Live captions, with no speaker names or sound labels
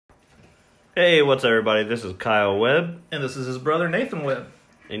Hey, what's up, everybody? This is Kyle Webb, And this is his brother, Nathan Webb.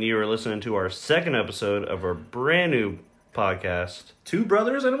 and you are listening to our second episode of our brand new podcast. Two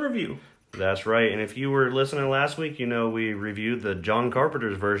brothers and a review. That's right, and if you were listening last week, you know we reviewed the John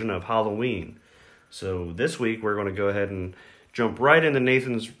Carpenter's version of Halloween. So this week, we're going to go ahead and jump right into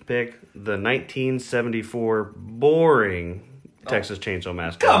Nathan's pick, the 1974 boring Texas Chainsaw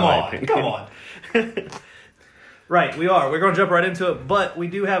Massacre. Come on. Right, we are. We're going to jump right into it, but we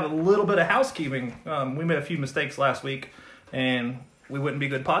do have a little bit of housekeeping. We made a few mistakes last week, and we wouldn't be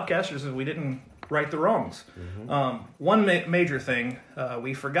good podcasters if we didn't right the wrongs. Mm-hmm. One major thing,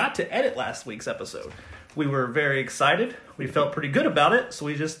 we forgot to edit last week's episode. We were very excited. We felt pretty good about it, so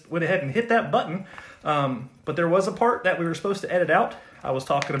we just went ahead and hit that button. But there was a part that we were supposed to edit out. I was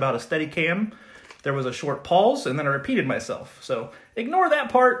talking about a steady cam. There was a short pause, and then I repeated myself. So ignore that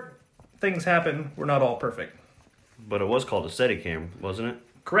part. Things happen. We're not all perfect. But it was called a Steadicam, wasn't it?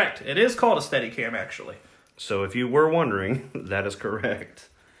 Correct. It is called a Steadicam, actually. So if you were wondering, that is correct.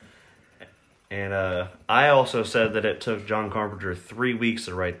 And I also said that it took John Carpenter 3 weeks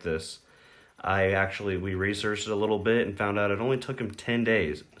to write this. We researched it a little bit and found out it only took him 10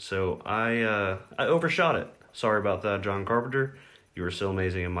 days. So I overshot it. Sorry about that, John Carpenter. You were still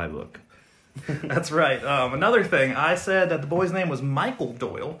amazing in my book. That's right. Another thing, I said that the boy's name was Michael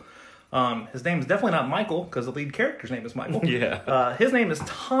Doyle. His name is definitely not Michael, because the lead character's name is Michael. Yeah. His name is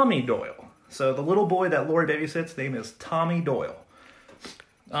Tommy Doyle. So the little boy that Lori babysits' name is Tommy Doyle.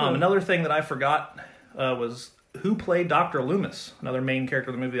 Another thing that I forgot was who played Dr. Loomis, another main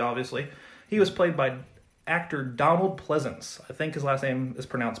character of the movie, obviously. He was played by actor Donald Pleasance. I think his last name is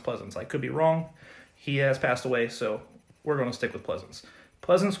pronounced Pleasance. I could be wrong. He has passed away, so we're going to stick with Pleasance.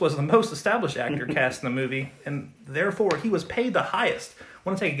 Pleasance was the most established actor cast in the movie, and therefore he was paid the highest.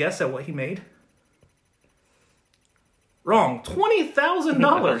 Want to take a guess at what he made? Wrong. $20,000.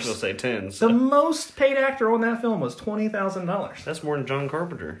 I was going to say 10. The most paid actor on that film was $20,000. That's more than John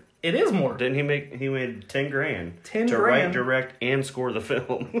Carpenter. It is more. Didn't he made 10 grand 10 to grand. write, direct, and score the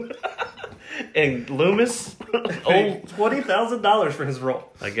film. And Loomis, Paid $20,000 for his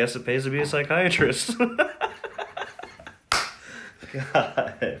role. I guess it pays to be a psychiatrist.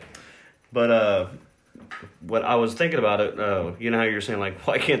 God. But what I was thinking about it, you know how you're saying, like,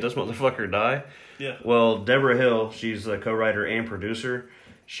 why can't this motherfucker die? Yeah. Well, Deborah Hill, she's a co-writer and producer.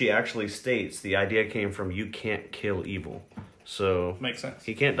 She actually states the idea came from you can't kill evil. So Makes sense.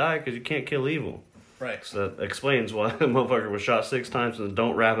 he can't die because you can't kill evil. Right. So that explains why the motherfucker was shot 6 times and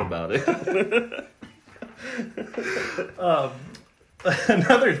don't rap about it.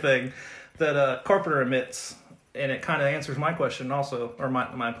 Another thing that Carpenter admits, and it kind of answers my question also, or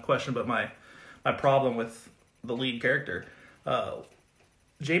my question, but my problem with the lead character.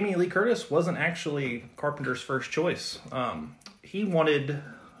 Jamie Lee Curtis wasn't actually Carpenter's first choice. He wanted,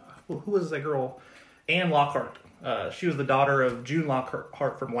 who was that girl? Anne Lockhart. She was the daughter of June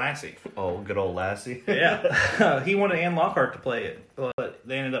Lockhart from Lassie. Oh, good old Lassie. Yeah. He wanted Anne Lockhart to play it, but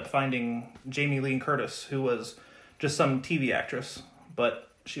they ended up finding Jamie Lee Curtis, who was just some TV actress.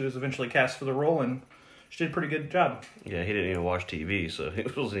 But she was eventually cast for the role, and she did a pretty good job. Yeah, he didn't even watch TV, so he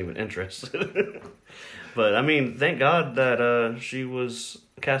wasn't even interested. But, I mean, thank God that she was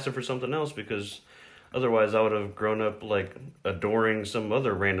casted for something else, because otherwise I would have grown up, like, adoring some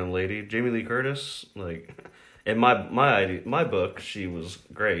other random lady. Jamie Lee Curtis, like, in my book, she was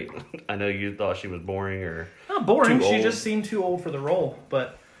great. I know you thought she was boring or Not boring, too she old. just seemed too old for the role,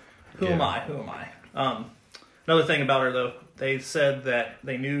 but who am I? Another thing about her, though, they said that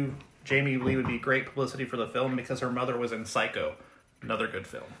they knew Jamie Lee would be great publicity for the film because her mother was in Psycho, another good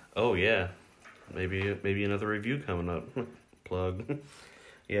film. Oh, yeah. Maybe another review coming up. Plug.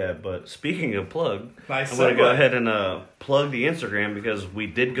 Yeah, but speaking of plug, Nice I'm going to segue. go ahead and plug the Instagram, because we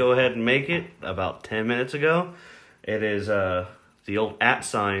did go ahead and make it about 10 minutes ago. It is the old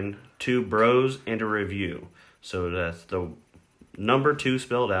 @ 2 bros and a review. So that's the number 2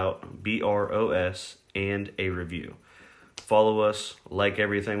 spelled out, BROS, and a review. Follow us, like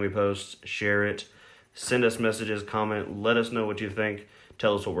everything we post, share it, send us messages, comment, let us know what you think.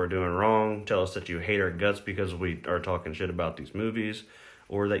 Tell us what we're doing wrong. Tell us that you hate our guts because we are talking shit about these movies,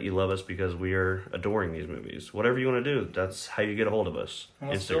 or that you love us because we are adoring these movies. Whatever you want to do, that's how you get a hold of us. And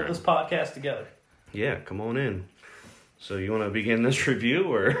let's build this podcast together. Yeah, come on in. So you want to begin this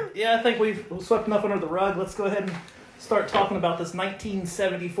review, or? Yeah, I think we've swept enough under the rug. Let's go ahead and start talking about this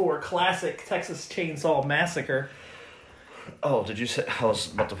 1974 classic Texas Chainsaw Massacre. Oh, did you say I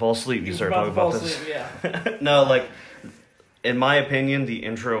was about to fall asleep? You started talking about about to this. fall asleep, yeah. No, like, in my opinion, the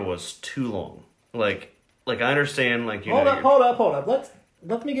intro was too long. Like I understand, like, you Hold know. up.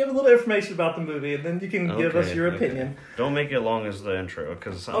 let me give a little information about the movie, and then you can give us your opinion. Don't make it long as the intro,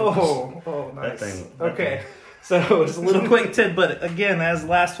 because nice. Okay, so just a little quick tidbit. Again, as the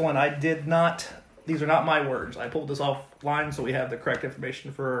last one, I did not. These are not my words. I pulled this offline, so we have the correct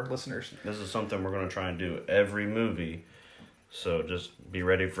information for our listeners. This is something we're going to try and do every movie. So just be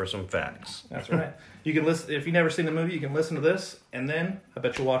ready for some facts. That's right. You can listen if you've never seen the movie. You can listen to this, and then I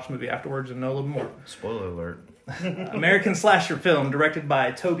bet you'll watch the movie afterwards and know a little more. Spoiler alert. American slasher film directed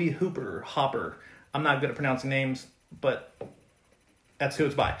by Toby Hopper. I'm not good at pronouncing names, but that's who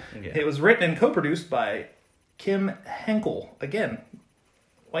it's by. Yeah. It was written and co-produced by Kim Henkel. Again,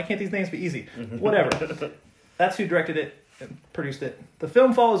 why can't these names be easy? Whatever. That's who directed it and produced it. The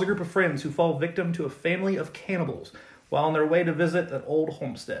film follows a group of friends who fall victim to a family of cannibals while on their way to visit an old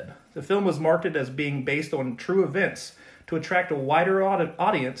homestead. The film was marketed as being based on true events to attract a wider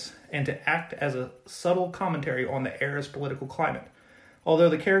audience and to act as a subtle commentary on the era's political climate. Although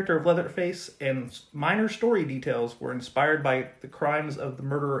the character of Leatherface and minor story details were inspired by the crimes of the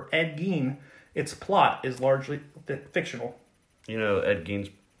murderer Ed Gein, its plot is largely fictional. You know, Ed Gein's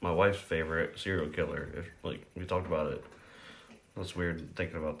my wife's favorite serial killer. We talked about it. That's weird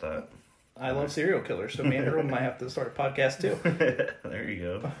thinking about that. I love serial killers, so me and her might have to start a podcast too. There you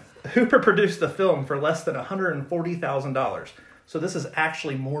go. Hooper produced the film for less than $140,000. So this is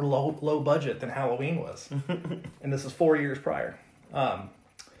actually more low budget than Halloween was. And this is 4 years prior.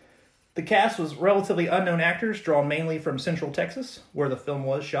 The cast was relatively unknown actors drawn mainly from Central Texas, where the film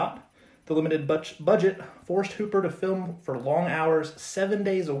was shot. The limited budget forced Hooper to film for long hours, 7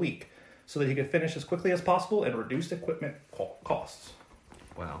 days a week, so that he could finish as quickly as possible and reduce equipment costs.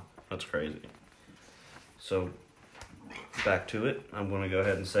 Wow, that's crazy. So, back to it. I'm going to go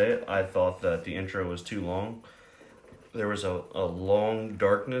ahead and say it. I thought that the intro was too long. There was a long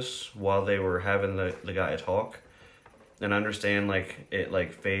darkness while they were having the guy talk. And I understand,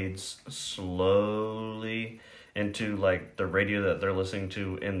 it fades slowly into, the radio that they're listening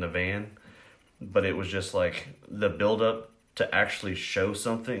to in the van. But it was just, the build-up to actually show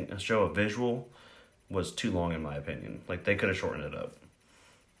a visual, was too long, in my opinion. They could have shortened it up.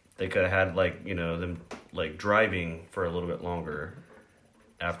 They could have had, them, driving for a little bit longer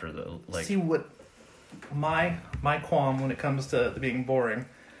after the, See, what my qualm when it comes to being boring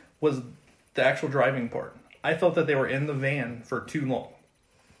was the actual driving part. I felt that they were in the van for too long.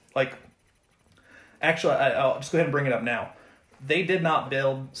 Actually, I'll just go ahead and bring it up now. They did not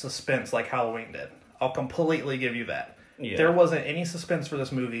build suspense like Halloween did. I'll completely give you that. Yeah. There wasn't any suspense for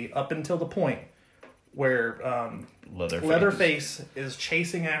this movie up until the point where Leatherface is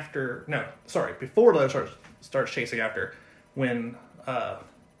chasing after... No, sorry. Before Leatherface starts chasing after, when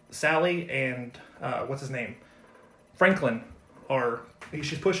Sally and... what's his name? Franklin are...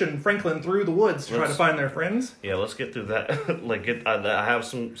 She's pushing Franklin through the woods to try to find their friends. Yeah, let's get through that. I have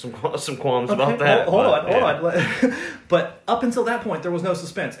some qualms about that. Hold on. But up until that point, there was no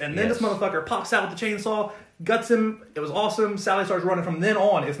suspense. And then this motherfucker pops out with the chainsaw, guts him. It was awesome. Sally starts running. From then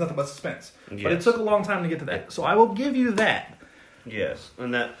on, it's nothing but suspense. Yes. But it took a long time to get to that. So I will give you that. Yes.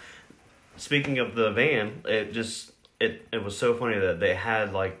 And that, speaking of the van, it was so funny that they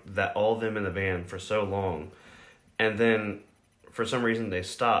had that all of them in the van for so long. And then... for some reason, they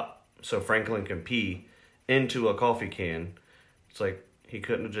stop so Franklin can pee into a coffee can. It's he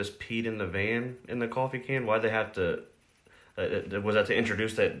couldn't have just peed in the van in the coffee can? Why'd they have to... was that to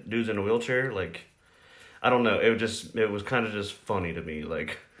introduce that dude's in a wheelchair? I don't know. It was kind of just funny to me.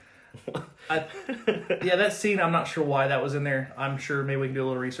 That scene, I'm not sure why that was in there. I'm sure maybe we can do a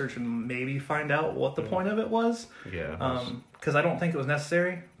little research and maybe find out what the point of it was. Yeah. Because I don't think it was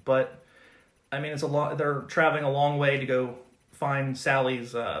necessary. But, I mean, it's a lot. They're traveling a long way to go... find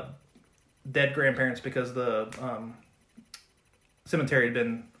Sally's dead grandparents because the cemetery had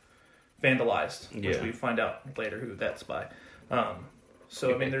been vandalized, which we find out later who that's by.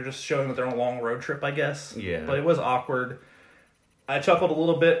 So, I mean, they're just showing that they're on a long road trip, I guess. Yeah. But it was awkward. I chuckled a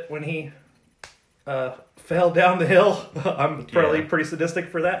little bit when he fell down the hill. I'm probably pretty sadistic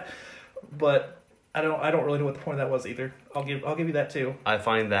for that. But I don't really know what the point of that was either. I'll give you that too. I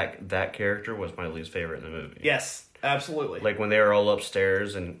find that character was my least favorite in the movie. Yes. Absolutely. When they were all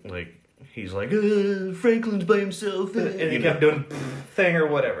upstairs and he's Franklin's by himself. And he kept doing thing or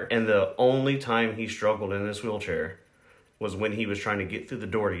whatever. And the only time he struggled in this wheelchair was when he was trying to get through the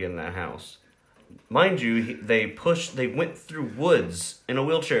door to get in that house. Mind you, they went through woods in a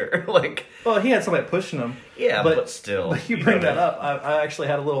wheelchair. Well, he had somebody pushing him. Yeah, but still. But you bring that up. I actually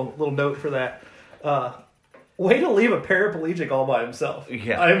had a little note for that. Way to leave a paraplegic all by himself.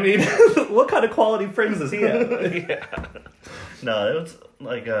 Yeah. I mean, what kind of quality friends does he have? Yeah. No, it was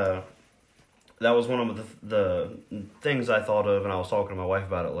that was one of the things I thought of, and I was talking to my wife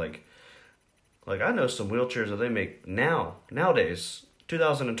about it. Like I know some wheelchairs that they make nowadays,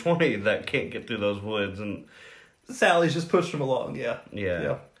 2020, that can't get through those woods, and Sally's just pushed them along. Yeah.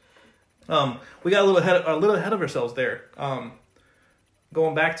 yeah. We got a little ahead of ourselves there.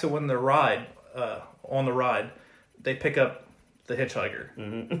 Going back to when the ride, on the ride, they pick up the hitchhiker.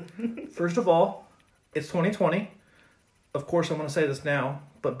 Mm-hmm. First of all, it's 2020. Of course, I'm going to say this now,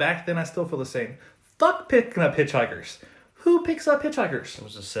 but back then I still feel the same. Fuck picking up hitchhikers. Who picks up hitchhikers? It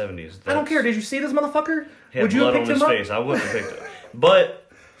was the 70s. I don't care. Did you see this motherfucker? Would you have picked him up? Face. I wouldn't have picked him. But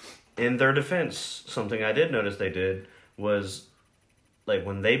in their defense, something I did notice they did was, like,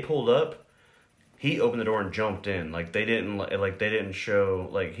 when they pulled up, he opened the door and jumped in. Like, they didn't show,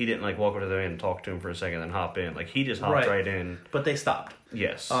 like, he didn't, like, walk over to the van and talk to him for a second and then hop in. Like, he just hopped right in. But they stopped.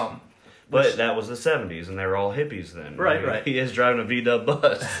 Yes. But that was the 70s, and they were all hippies then. Right, right. He is driving a V-dub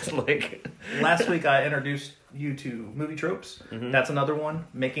bus. Like, last week I introduced you to movie tropes. Mm-hmm. That's another one.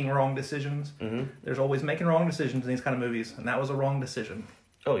 Making wrong decisions. Mm-hmm. There's always making wrong decisions in these kind of movies, and that was a wrong decision.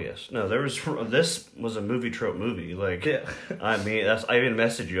 Oh yes, no. This was a movie trope movie. Like, yeah. I mean, I even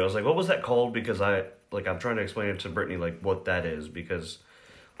messaged you. I was like, "What was that called?" Because I'm trying to explain it to Brittany, like what that is. Because,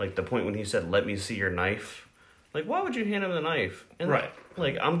 like, the point when he said, "Let me see your knife," like, why would you hand him the knife? And, right.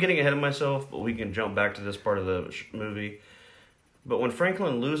 Like, I'm getting ahead of myself, but we can jump back to this part of the movie. But when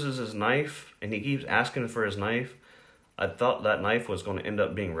Franklin loses his knife and he keeps asking for his knife, I thought that knife was going to end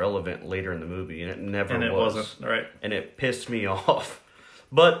up being relevant later in the movie, and it never was. And it wasn't, right. And it pissed me off.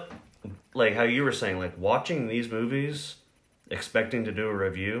 But, like how you were saying, like, watching these movies, expecting to do a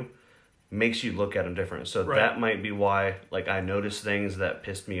review, makes you look at them different. So that might be why, like, I noticed things that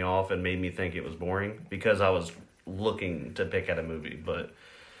pissed me off and made me think it was boring, because I was looking to pick at a movie. But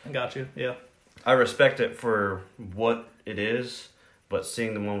I got you, yeah. I respect it for what it is, but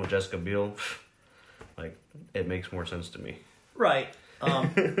seeing the one with Jessica Biel, like, it makes more sense to me. Right.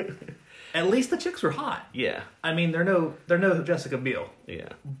 At least the chicks were hot. Yeah. I mean, they're no Jessica Biel. Yeah.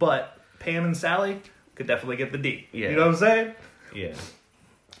 But Pam and Sally could definitely get the D. Yeah. You know what I'm saying? Yeah.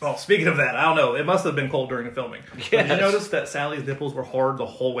 Well, speaking of that, I don't know. It must have been cold during the filming. Yes. Did you notice that Sally's nipples were hard the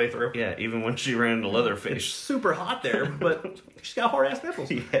whole way through? Yeah, even when she ran into Leatherface. It's super hot there, but she's got hard-ass nipples.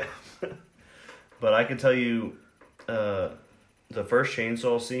 Yeah. But I can tell you, the first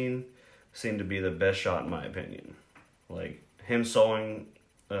chainsaw scene seemed to be the best shot in my opinion. Like, him sawing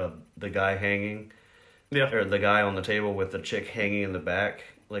the guy hanging, or the guy on the table with the chick hanging in the back,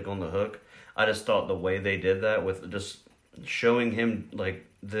 like on the hook. I just thought the way they did that with just showing him like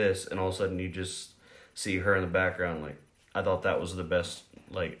this, and all of a sudden you just see her in the background. Like, I thought that was the best.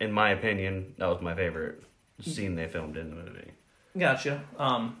 Like, in my opinion, that was my favorite scene they filmed in the movie. Gotcha.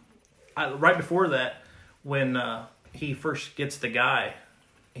 Right before that, when he first gets the guy,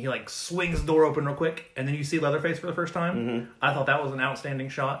 he like swings the door open real quick, and then you see Leatherface for the first time. Mm-hmm. I thought that was an outstanding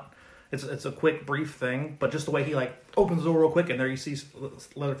shot. It's a quick, brief thing, but just the way he like opens the door real quick, and there you see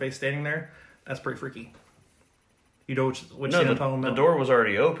Leatherface standing there. That's pretty freaky. You know which scene I'm talking about? The door was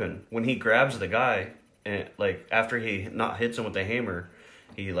already open when he grabs the guy, and like after he not hits him with the hammer,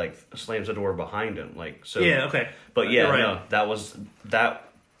 he like slams the door behind him. Like, so. Yeah. Okay. But yeah, no, that was that.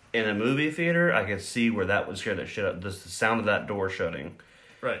 In a movie theater, I could see where that would scare the shit out. The sound of that door shutting.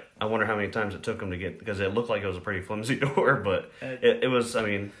 Right. I wonder how many times it took him to get, because it looked like it was a pretty flimsy door, but it was, I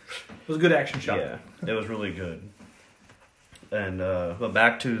mean... It was a good action shot. Yeah, it was really good. And, but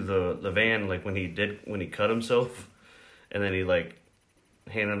back to the van, like when he cut himself, and then he like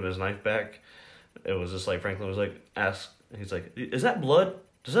handed him his knife back, it was just like, Franklin was like, he's like, is that blood?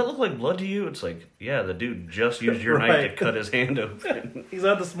 Does that look like blood to you? It's like, yeah, the dude just used your knife to cut his hand open. He's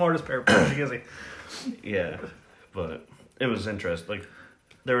not the smartest paraplegic, is he? Yeah, but it was interesting. Like,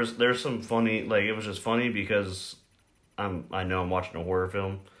 there's some funny, like, it was just funny because I know I'm watching a horror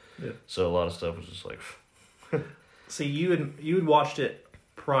film, so a lot of stuff was just like. See, you had watched it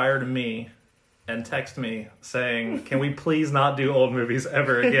prior to me, and text me saying, "Can we please not do old movies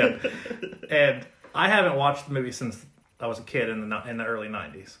ever again?" And I haven't watched the movie since I was a kid in the early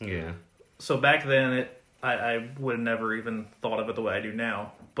 90s. Yeah. So back then, I would have never even thought of it the way I do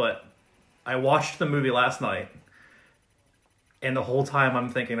now. But I watched the movie last night, and the whole time I'm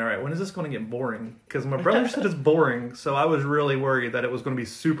thinking, all right, when is this going to get boring? Because my brother said it's boring, so I was really worried that it was going to be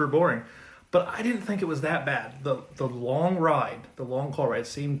super boring. But I didn't think it was that bad. The long ride, the long car ride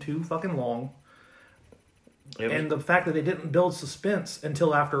seemed too fucking long. And the fact that they didn't build suspense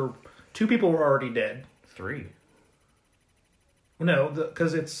until after 2 people were already dead. 3. No,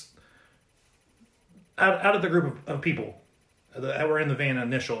 because it's out of the group of people that were in the van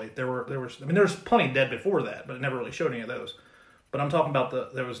initially. There was plenty dead before that, but it never really showed any of those. But I'm talking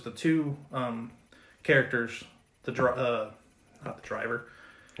about there was the two characters, not the driver.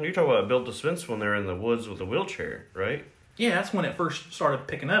 You're talking about Bill DeSpence when they're in the woods with the wheelchair, right? Yeah, that's when it first started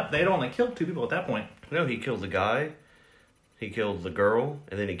picking up. They'd only killed 2 people at that point. No, he killed the guy, he killed the girl,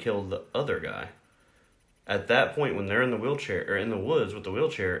 and then he killed the other guy. At that point, when they're in the wheelchair or in the woods with the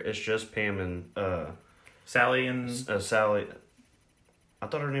wheelchair, it's just Pam and Sally and Sally. I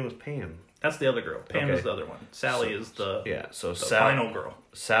thought her name was Pam. That's the other girl. Pam is the other one. Sally is the final girl.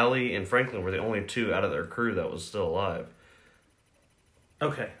 Sally and Franklin were the only 2 out of their crew that was still alive.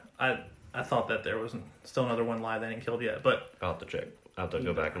 Okay, I thought that there was still another one live that ain't killed yet, but I'll have to check. I'll have to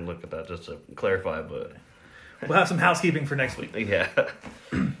go back and look at that just to clarify, but we'll have some housekeeping for next week. Yeah.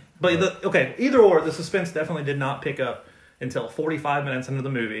 But either or, the suspense definitely did not pick up until 45 minutes into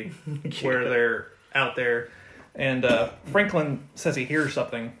the movie, where they're out there, and Franklin says he hears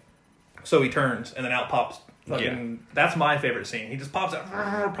something, so he turns, and then out pops. That's my favorite scene. He just pops out,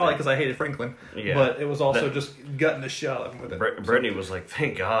 probably because I hated Franklin, but it was also just gutting the shit out of him with it. Brittany was like,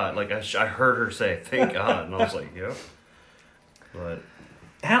 "Thank God!" Like I heard her say, "Thank God," and I was like, "Yep."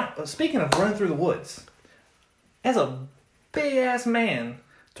 But speaking of running through the woods, as a big ass man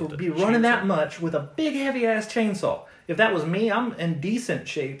to be running that much with a big heavy ass chainsaw. If that was me, I'm in decent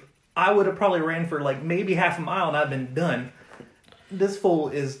shape. I would have probably ran for like maybe half a mile and I'd been done. This fool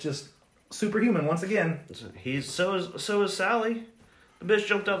is just superhuman once again. So is Sally. The bitch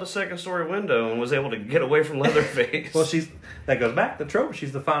jumped out the second story window and was able to get away from Leatherface. Well, that goes back to the trope.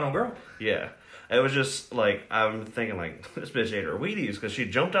 She's the final girl. Yeah. It was just like, I'm thinking like, this bitch ate her Wheaties because she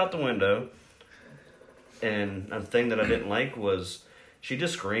jumped out the window. And a thing that I didn't like was she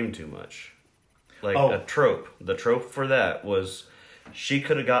just screamed too much. Like a trope. The trope for that was she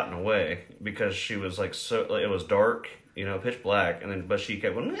could have gotten away because she was like it was dark, pitch black, but she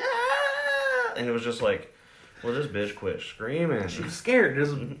kept going, ah! And it was just like, well, this bitch quit screaming. She was scared.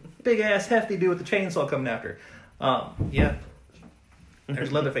 There's a big ass hefty dude with the chainsaw coming after her. Yeah.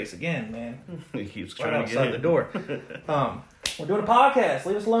 There's Leatherface again, man. He keeps right trying to get outside the door. We're doing a podcast.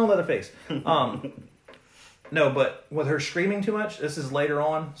 Leave us alone, Leatherface. No, but with her screaming too much, this is later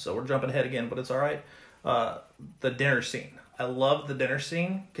on, so we're jumping ahead again, but it's all right. The dinner scene. I love the dinner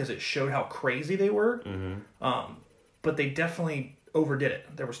scene because it showed how crazy they were. Mm-hmm. But they definitely overdid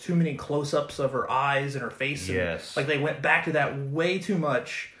it. There was too many close-ups of her eyes and her face. Yes. Like they went back to that way too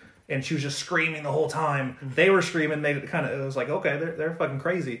much, and she was just screaming the whole time. They were screaming. It was like, okay, they're fucking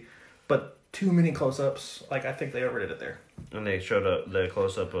crazy, but too many close-ups. Like I think they overdid it there. And they showed up the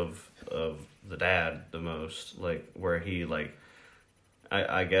close-up of the dad the most, like where he like,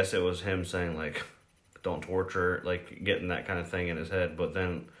 I guess it was him saying like, don't torture, like getting that kind of thing in his head. But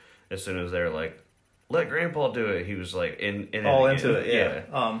then as soon as they're like, let Grandpa do it, he was like all into it.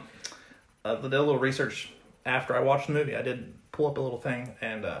 Yeah. I did a little research after I watched the movie. I did pull up a little thing,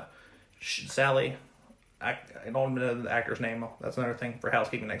 and Sally, I don't know the actor's name. That's another thing for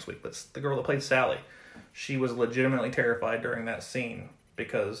housekeeping next week. But the girl that played Sally, she was legitimately terrified during that scene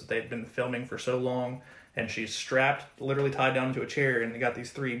because they'd been filming for so long, and she's strapped, literally tied down to a chair, and they got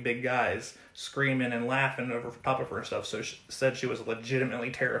these 3 big guys screaming and laughing over top of her and stuff. So she said she was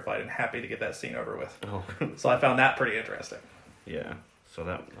legitimately terrified and happy to get that scene over with. Oh. So I found that pretty interesting. Yeah.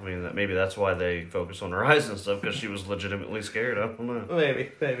 So maybe that's why they focus on her eyes and stuff, because she was legitimately scared. I don't know.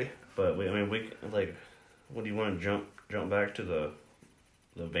 Maybe. But we like, what do you want to jump back to the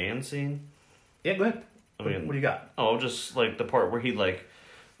van scene? Yeah, go ahead. What do you got? Oh, just like the part where he like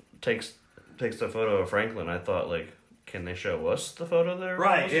takes the photo of Franklin. I thought like, can they show us the photo there?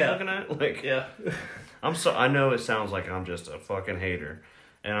 Right. Yeah. Looking at like, yeah. I know it sounds like I'm just a fucking hater,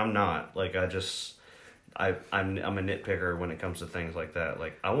 and I'm not. Like I'm a nitpicker when it comes to things like that.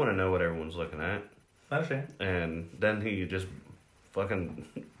 Like I want to know what everyone's looking at. I understand. And then he just fucking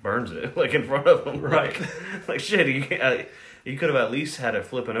burns it like in front of him. Right. Like shit. He could have at least had it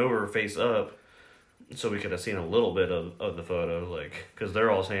flipping over face up, so we could have seen a little bit of the photo, like, because they're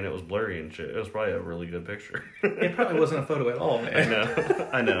all saying it was blurry and shit. It was probably a really good picture. It probably wasn't a photo at all, man.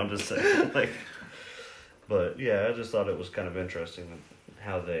 I know. I'm just saying, like, but yeah, I just thought it was kind of interesting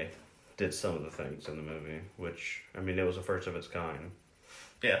how they did some of the things in the movie, which, I mean, it was the first of its kind.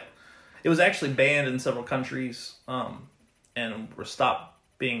 Yeah, it was actually banned in several countries, and were stopped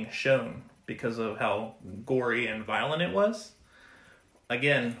being shown because of how gory and violent it was.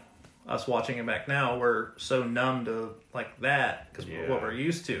 Again, us watching it back now, we're so numb to like that because what we're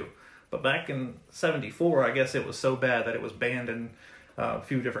used to. But back in '74, I guess it was so bad that it was banned in a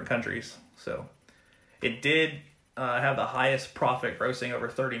few different countries. So it did have the highest profit, grossing over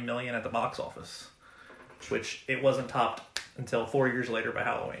 $30 million at the box office, which it wasn't topped until 4 years later by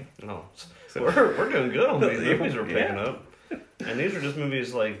Halloween. Oh, so we're doing good on these movies we're picking up. And these are just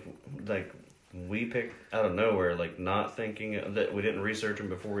movies like we picked out of nowhere, like not thinking that we didn't research them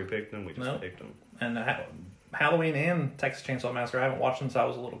before we picked them. We just picked them. And Halloween and Texas Chainsaw Massacre I haven't watched since I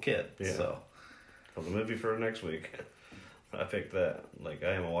was a little kid. Yeah. So. Well, the movie for next week, I picked that. Like,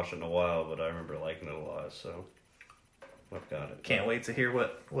 I haven't watched it in a while, but I remember liking it a lot, so I've got it. Can't wait to hear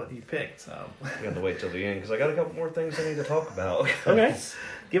what you picked. So. We have to wait till the end, because I got a couple more things I need to talk about. Okay.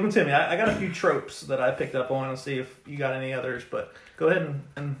 Give them to me. I got a few tropes that I picked up on. I'll see if you got any others, but go ahead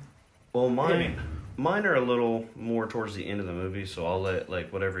and Well, mine are a little more towards the end of the movie, so I'll let,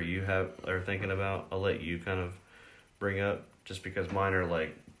 like, whatever you are thinking about, I'll let you kind of bring up, just because mine are,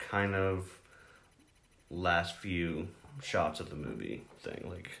 like, kind of last few shots of the movie thing.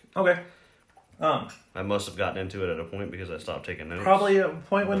 Like, okay. I must have gotten into it at a point because I stopped taking notes. Probably a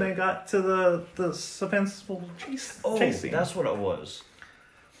point when they got to the suspenseful chase scene. That's what it was.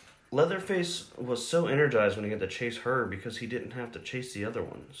 Leatherface was so energized when he had to chase her because he didn't have to chase the other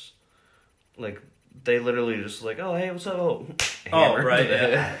ones. Like, they literally just like, oh, hey, what's up? Oh, hammer. Right,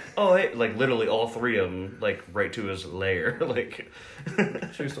 yeah. Oh, hey, like, literally all three of them, like, right to his lair. Like,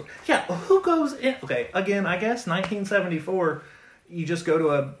 True story. Yeah, who goes in? Okay, again, I guess 1974, you just go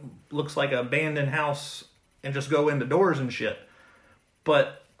to looks like a abandoned house and just go into doors and shit.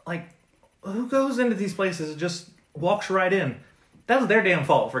 But, like, who goes into these places and just walks right in? That was their damn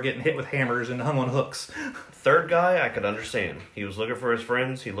fault for getting hit with hammers and hung on hooks. third guy, I could understand. He was looking for his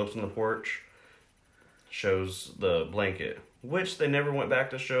friends. He looks on the porch, shows the blanket, which they never went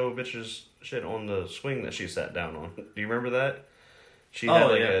back to show bitch's shit on the swing that she sat down on. Do you remember that? She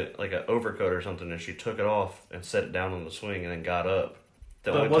had like an overcoat or something, and she took it off and set it down on the swing, and then got up.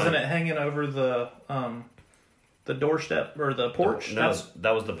 But wasn't it hanging over the doorstep or the porch? No,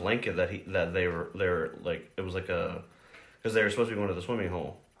 that was the blanket that they were like, it was like because they were supposed to be going to the swimming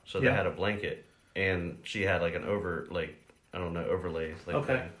hole, so they had a blanket, and she had like an overlay. Like,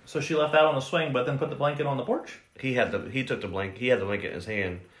 okay, so she left that on the swing, but then put the blanket on the porch. He took the blanket. He had the blanket in his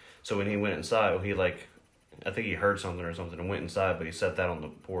hand, so when he went inside, I think he heard something or something and went inside, but he set that on the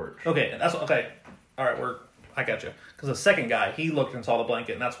porch. Okay, that's okay. All right, I got you. Because the second guy, he looked and saw the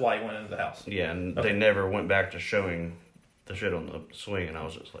blanket, and that's why he went into the house. Yeah, and they never went back to showing the shit on the swing, and I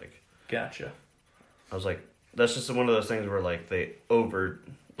was just like, gotcha. I was like, that's just one of those things where like they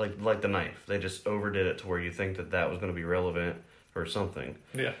like the knife. They just overdid it to where you think that was going to be relevant or something.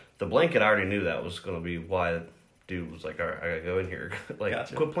 Yeah. The blanket, I already knew that was going to be why dude was like, all right, I gotta go in here. Like,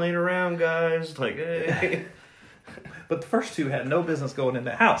 gotcha. Quit playing around, guys. Like, hey. But the first two had no business going in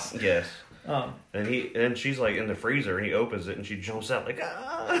the house. Yes. And she's like in the freezer, and he opens it, and she jumps out like,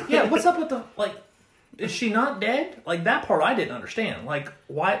 ah. Yeah, what's up with is she not dead? Like, that part I didn't understand. Like,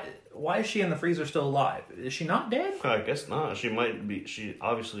 why is she in the freezer still alive? Is she not dead? I guess not. She might be.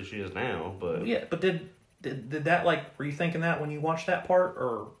 Obviously she is now, but yeah. But did that, like, were you thinking that when you watched that part,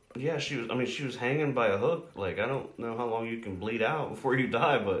 or? Yeah, she was hanging by a hook. Like, I don't know how long you can bleed out before you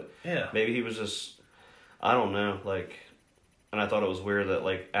die, but yeah, maybe he was just, I don't know, like, and I thought it was weird that,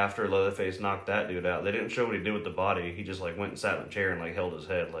 like, after Leatherface knocked that dude out, they didn't show what he did with the body. He just, like, went and sat in a chair and, like, held his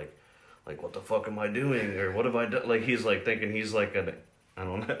head, like, what the fuck am I doing? Or what have I done? Like, he's, like, thinking he's, like, I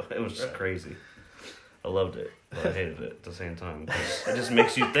don't know. It was just crazy. I loved it, but I hated it at the same time. It just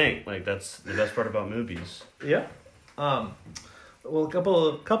makes you think. Like, that's the best part about movies. Yeah. Well, a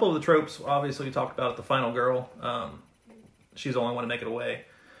couple of the tropes, obviously, we talked about. The final girl, she's the only one to make it away.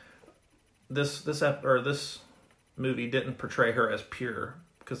 This movie didn't portray her as pure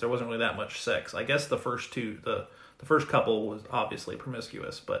because there wasn't really that much sex. I guess the first couple was obviously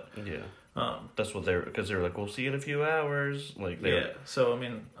promiscuous, but yeah, that's what because they were like, we'll see you in a few hours. Like, so I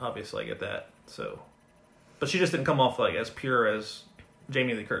mean, obviously, I get that. So, but she just didn't come off like as pure as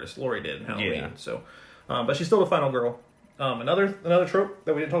Jamie Lee Curtis, Laurie did in Halloween. Yeah. So, but she's still the final girl. Another trope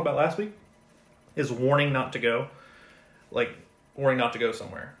that we didn't talk about last week is warning not to go. Like, warning not to go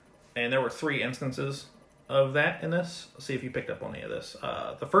somewhere. And there were 3 instances of that in this. Let's see if you picked up on any of this.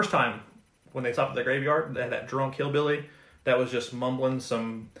 The first time when they stopped at the graveyard, they had that drunk hillbilly that was just mumbling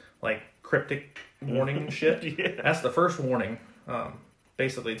some, like, cryptic warning shit. Yeah. That's the first warning.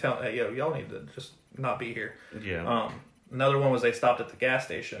 Basically telling, hey, y'all need to just not be here. Yeah. Another one was they stopped at the gas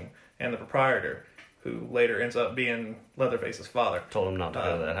station, and the proprietor, who later ends up being Leatherface's father, told him not to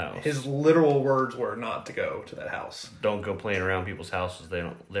go to that house. His literal words were not to go to that house. Don't go playing around people's houses. They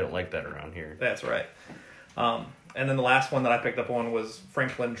don't like that around here. That's right. And then the last one that I picked up on was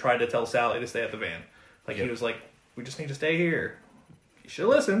Franklin tried to tell Sally to stay at the van. Like, He was like, we just need to stay here. You should have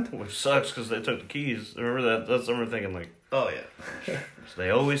listened. Which sucks because they took the keys. Remember that? That's what I remember thinking, like, oh yeah. So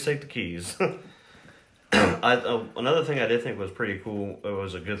they always take the keys. Another thing I did think was pretty cool. It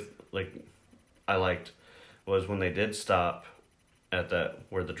was a good, like, I liked was when they did stop at that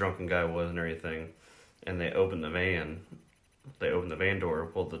where the drunken guy was and everything, and they opened the van. They opened the van door.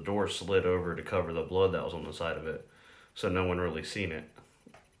 Well, the door slid over to cover the blood that was on the side of it, so no one really seen it.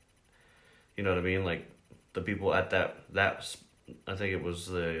 You know what I mean? Like the people at that I think it was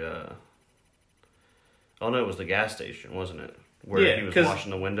the. Oh no, it was the gas station, wasn't it? Where he was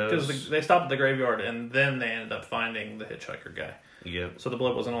washing the windows. Because they stopped at the graveyard and then they ended up finding the hitchhiker guy. Yeah. So the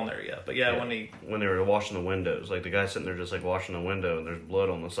blood wasn't on there yet. But yeah, when they were washing the windows, like the guy sitting there just like washing the window and there's blood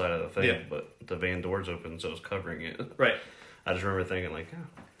on the side of the thing, but the van door's open, so it's covering it. Right. I just remember thinking like,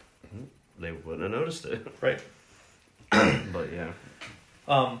 oh, they wouldn't have noticed it. Right. But yeah.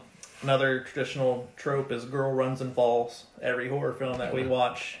 Another traditional trope is girl runs and falls. Every horror film that we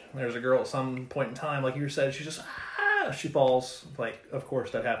watch, there's a girl at some point in time, like you said, she just she falls. Like, of course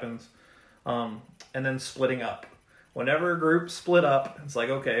that happens. And then splitting up. Whenever groups split up, it's like,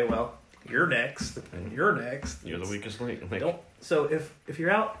 okay, well, you're next, and you're next. You're the weakest link. Like, so if you're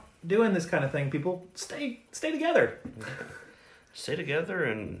out doing this kind of thing, people stay together. Stay together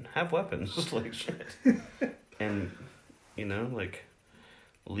and have weapons, like shit. And like.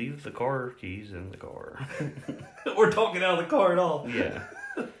 Leave the car keys in the car. Or don't get out of the car at all. Yeah.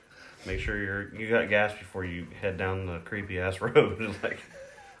 Make sure you got gas before you head down the creepy ass road. Like,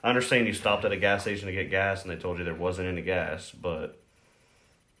 I understand you stopped at a gas station to get gas and they told you there wasn't any gas, but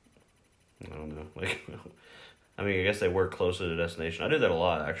I don't know. Like, I mean, I guess they were close to the destination. I do that a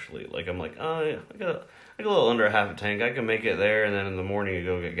lot actually. Like, I'm like, oh yeah, I got a little under a half a tank. I can make it there, and then in the morning you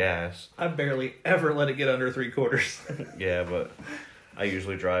go get gas. I barely ever let it get under 3/4. Yeah, but I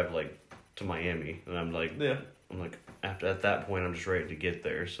usually drive like to Miami, and I'm like, at that point, I'm just ready to get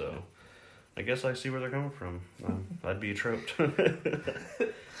there. So, I guess I see where they're coming from. I'd be troped.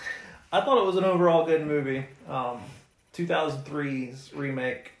 I thought it was an overall good movie. 2003's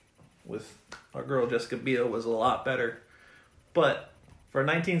remake with our girl Jessica Biel was a lot better, but for a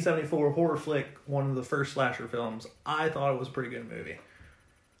 1974 horror flick, one of the first slasher films, I thought it was a pretty good movie.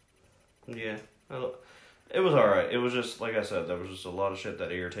 Yeah. It was alright. It was just, like I said, there was just a lot of shit that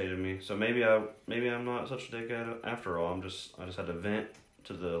irritated me. So maybe I'm not such a dickhead after all. I just had to vent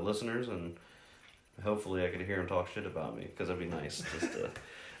to the listeners, and hopefully I could hear them talk shit about me, because it'd be nice just to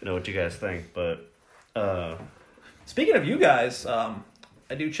know what you guys think. But speaking of you guys, I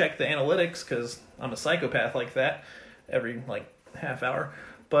do check the analytics because I'm a psychopath like that every half hour.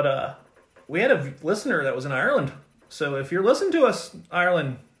 But we had a listener that was in Ireland. So if you're listening to us,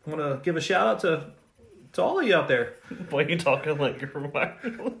 Ireland, I want to give a shout out to all of you out there. Why are you talking like you're from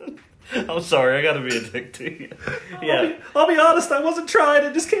Ireland? I'm sorry, I gotta be a dick to you. Yeah. I'll be honest, I wasn't trying,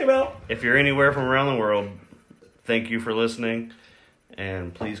 it just came out. If you're anywhere from around the world, thank you for listening.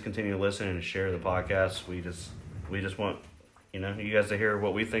 And please continue to listen and share the podcast. We just want, you guys to hear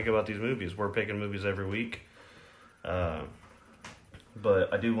what we think about these movies. We're picking movies every week. But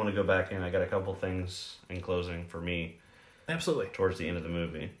I do want to go back in. I got a couple things in closing for me. Absolutely. Towards the end of the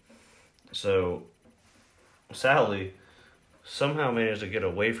movie. So Sally somehow managed to get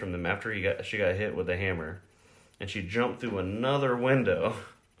away from them after she got hit with a hammer, and she jumped through another window.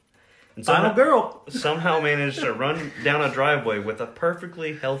 And Final girl somehow managed to run down a driveway with a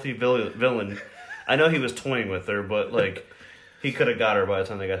perfectly healthy villain. I know he was toying with her, but he could have got her by the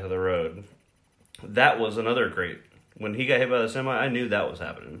time they got to the road. That was another great. When he got hit by the semi, I knew that was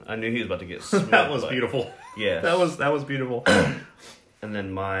happening. I knew he was about to get smoked. That was beautiful. Yes. That was beautiful. And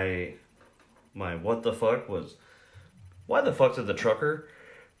then my what the fuck was, why the fuck did the trucker,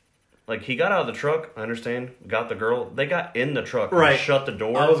 he got out of the truck, I understand, got the girl, they got in the truck, right, and shut the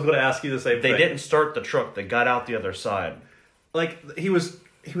door. I was going to ask you the same thing. They didn't start the truck, they got out the other side. He was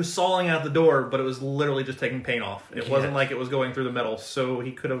sawing out the door, but it was literally just taking paint off. It wasn't like it was going through the metal, so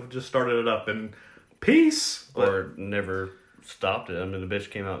he could have just started it up and peace. Or never stopped it. I mean, the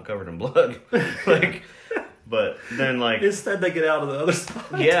bitch came out covered in blood. But then, instead they get out of the other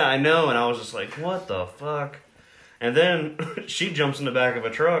side. Yeah, I know, and I was just like, what the fuck? And then she jumps in the back of a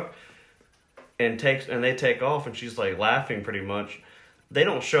truck and they take off, and she's laughing pretty much. They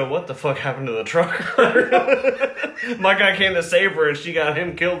don't show what the fuck happened to the trucker. My guy came to save her, and she got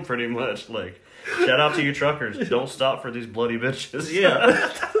him killed pretty much. Shout out to you truckers. Don't stop for these bloody bitches.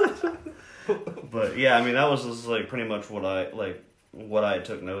 Yeah. But yeah, I mean, that was just pretty much what I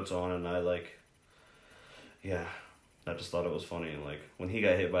took notes on, and yeah, I just thought it was funny. And when he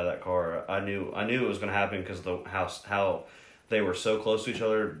got hit by that car, I knew it was going to happen because the house, how they were so close to each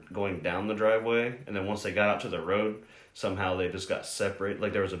other going down the driveway, and then once they got out to the road, somehow they just got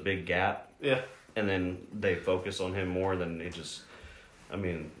separated. There was a big gap. Yeah. And then they focused on him more than they just. I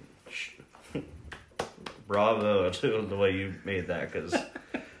mean, bravo to the way you made that, because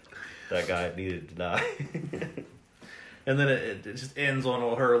that guy needed to die. And then it just ends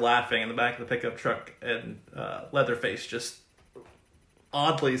on her laughing in the back of the pickup truck, and Leatherface just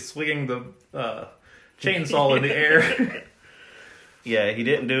oddly swinging the chainsaw in the air. Yeah, he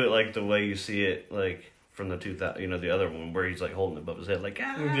didn't do it like the way you see it, like from the 2000, the other one where he's like holding it above his head, like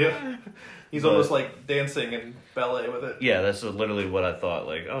Yeah, he's almost like dancing and ballet with it. Yeah, that's literally what I thought.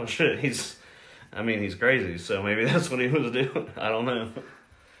 Like, oh shit, he's crazy. So maybe that's what he was doing. I don't know,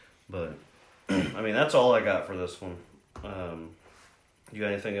 but I mean, that's all I got for this one. You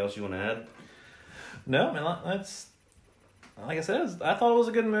got anything else you want to add? No, man, that's like I said. I thought it was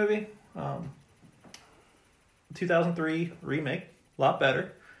a good movie. 2003 remake, a lot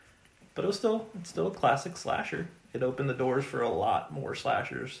better, but it's still a classic slasher. It opened the doors for a lot more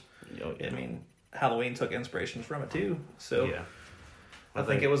slashers. Oh, yeah. I mean, Halloween took inspirations from it too. So yeah, I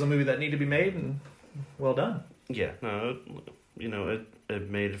think it was a movie that needed to be made, and well done. Yeah, no, it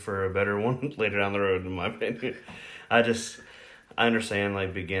made for a better one later down the road, in my opinion. I understand,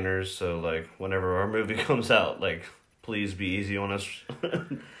 like, beginners, so, like, whenever our movie comes out, like, please be easy on us.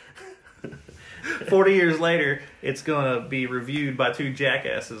 40 years later, it's going to be reviewed by two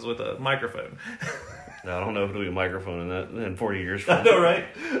jackasses with a microphone. I don't know if it'll be a microphone in 40 years from I know, right?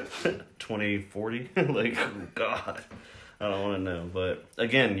 2040? Like, oh, God. I don't want to know. But,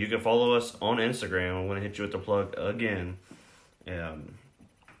 again, you can follow us on Instagram. I'm going to hit you with the plug again.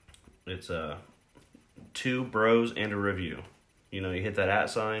 It's 2 Bros and a Review. You hit that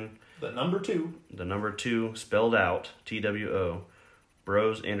 @ sign. The number 2. The number 2 spelled out, TWO,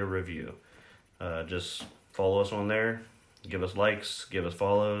 Bros and a Review. Just follow us on there. Give us likes, give us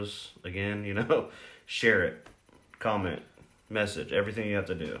follows. Again, share it, comment, message, everything you have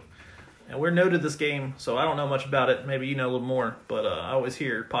to do. And we're new to this game, so I don't know much about it. Maybe you know a little more, but I always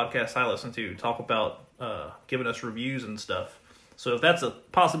hear podcasts I listen to talk about giving us reviews and stuff. So if that's a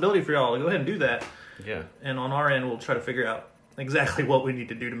possibility for y'all, go ahead and do that. Yeah. And on our end, we'll try to figure out exactly what we need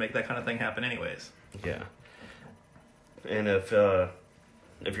to do to make that kind of thing happen anyways. Yeah. And if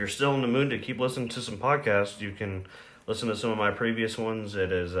you're still in the mood to keep listening to some podcasts, you can listen to some of my previous ones.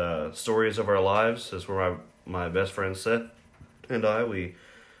 It is Stories of Our Lives. That's where my best friend Seth and we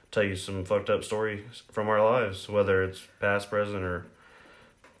tell you some fucked up stories from our lives, whether it's past, present, or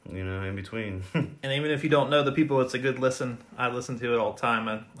in between. And even if you don't know the people, it's a good listen. I listen to it all the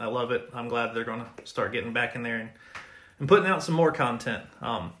time. I love it. I'm glad they're going to start getting back in there and putting out some more content.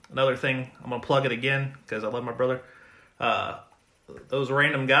 Another thing, I'm going to plug it again because I love my brother. Those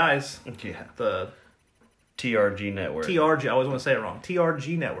random guys. Yeah. The TRG Network. TRG, I always want to say it wrong.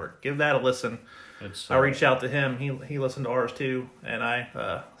 TRG Network. Give that a listen. I reached out to him. He listened to ours too, and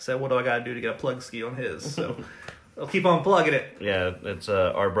I said, "What do I got to do to get a plug ski on his?" So I'll keep on plugging it. Yeah, it's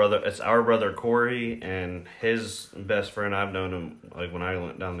our brother. It's our brother Corey and his best friend. I've known him like when I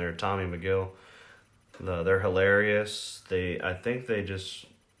went down there, Tommy McGill. They're hilarious. I think they just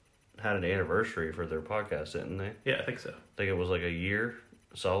had an anniversary for their podcast, didn't they? Yeah, I think so. I think it was like a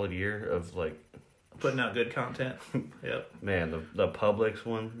solid year of like putting out good content. Yep. Man, the Publix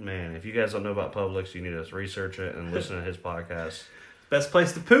one, man, if you guys don't know about Publix, you need to research it and listen to his podcast. Best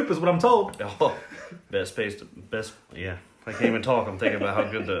place to poop is what I'm told. Oh, yeah. I can't even talk. I'm thinking about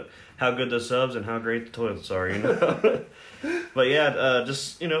how good the subs and how great the toilets are, But yeah,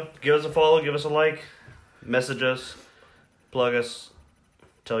 just, give us a follow, give us a like, message us, plug us,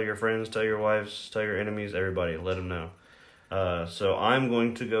 tell your friends, tell your wives, tell your enemies, everybody, let them know. So I'm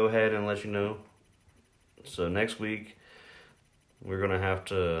going to go ahead and let you know. So next week, we're going to have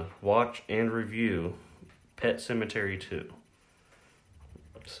to watch and review Pet Sematary 2.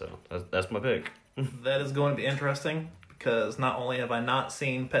 So that's my pick. That is going to be interesting because not only have I not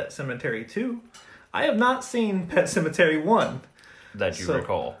seen Pet Sematary 2, I have not seen Pet Sematary 1. That you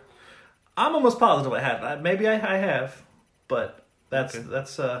recall. I'm almost positive I have. Maybe I have, but that's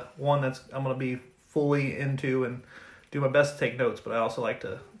one that's I'm going to be fully into and do my best to take notes, but I also like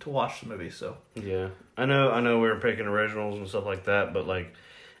to watch the movie. So yeah, I know we're picking originals and stuff like that, but like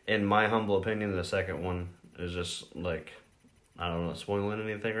in my humble opinion, the second one is just like, I don't know, spoiling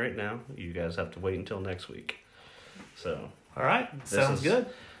anything right now. You guys have to wait until next week. So all right, sounds good.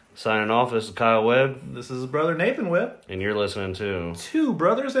 Signing off. This is Kyle Webb. This is his brother Nathan Webb, and you're listening to 2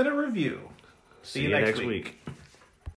 Brothers and a Review. See you next week.